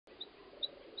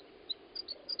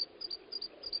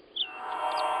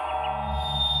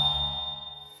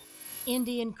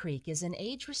Indian Creek is an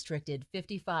age-restricted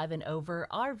 55 and over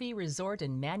RV resort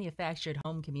and manufactured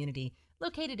home community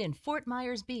located in Fort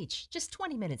Myers Beach, just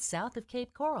 20 minutes south of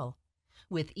Cape Coral.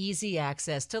 With easy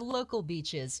access to local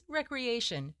beaches,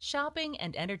 recreation, shopping,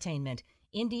 and entertainment,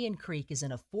 Indian Creek is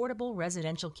an affordable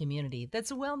residential community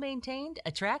that's well-maintained,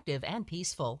 attractive, and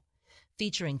peaceful.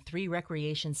 Featuring 3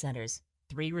 recreation centers,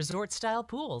 3 resort-style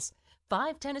pools,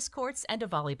 5 tennis courts, and a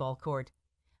volleyball court.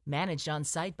 Managed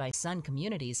on-site by Sun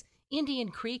Communities, Indian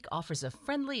Creek offers a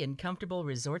friendly and comfortable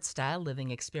resort-style living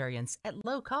experience at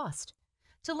low cost.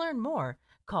 To learn more,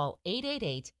 call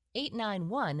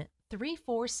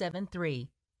 888-891-3473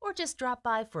 or just drop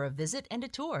by for a visit and a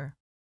tour.